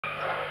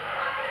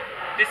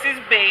This is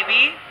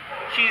Baby.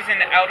 She's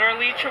an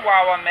elderly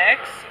Chihuahua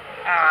mix.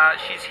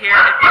 She's here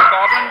at the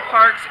Baldwin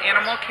Parks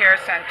Animal Care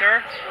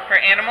Center. Her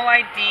animal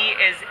ID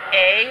is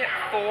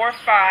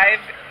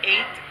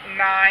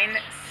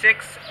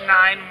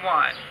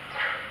A4589691.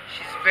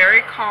 She's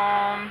very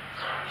calm,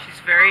 she's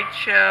very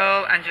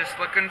chill, and just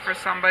looking for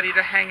somebody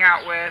to hang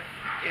out with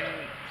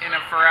in a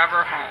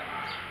forever home.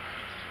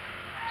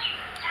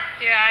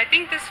 Yeah, I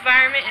think this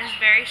environment is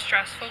very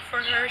stressful for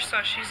her,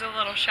 so she's a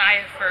little shy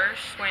at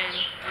first. When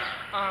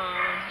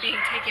being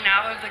taken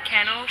out of the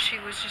kennel, she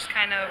was just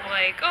kind of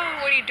like, oh,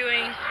 what are you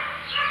doing?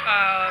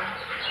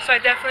 So I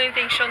definitely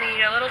think she'll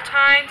need a little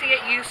time to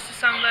get used to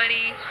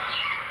somebody,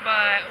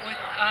 but with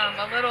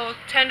a little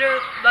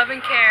tender love and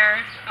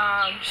care,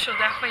 she'll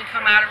definitely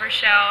come out of her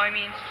shell. I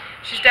mean,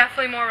 she's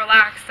definitely more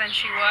relaxed than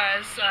she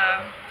was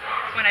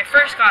when I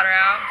first got her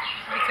out,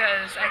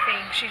 because I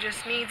think she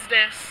just needs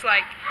this,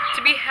 like,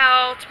 to be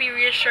held, to be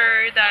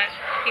reassured that,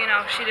 you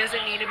know, she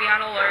doesn't need to be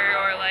on alert,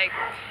 or like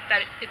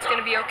that it's going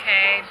to be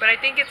okay. But I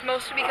think it's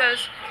mostly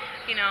because,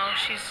 you know,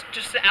 she's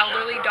just an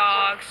elderly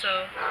dog,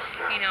 so,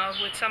 you know,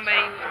 with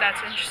somebody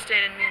that's interested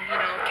in, you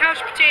know,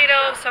 couch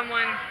potato,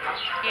 someone,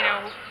 you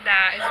know,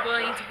 that is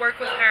willing to work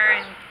with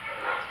her, and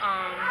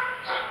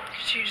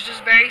she's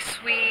just very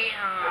sweet,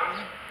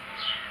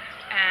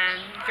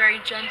 and very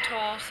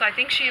gentle, so I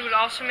think she would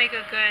also make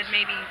a good,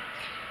 maybe,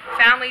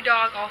 family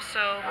dog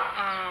also,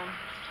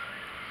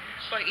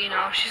 but, you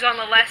know, she's on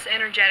the less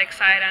energetic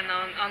side, and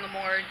on the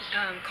more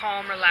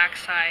calm,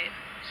 relaxed side.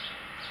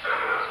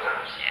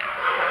 Yeah.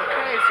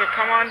 Okay, so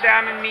come on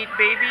down and meet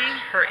Baby.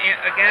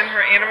 Again,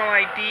 her animal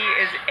ID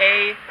is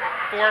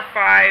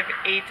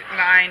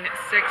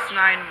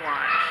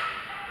A4589691.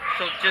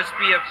 She'll just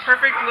be a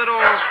perfect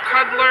little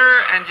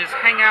cuddler and just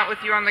hang out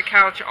with you on the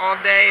couch all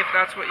day. If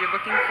that's what you're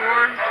looking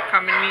for,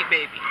 come and meet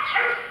Baby.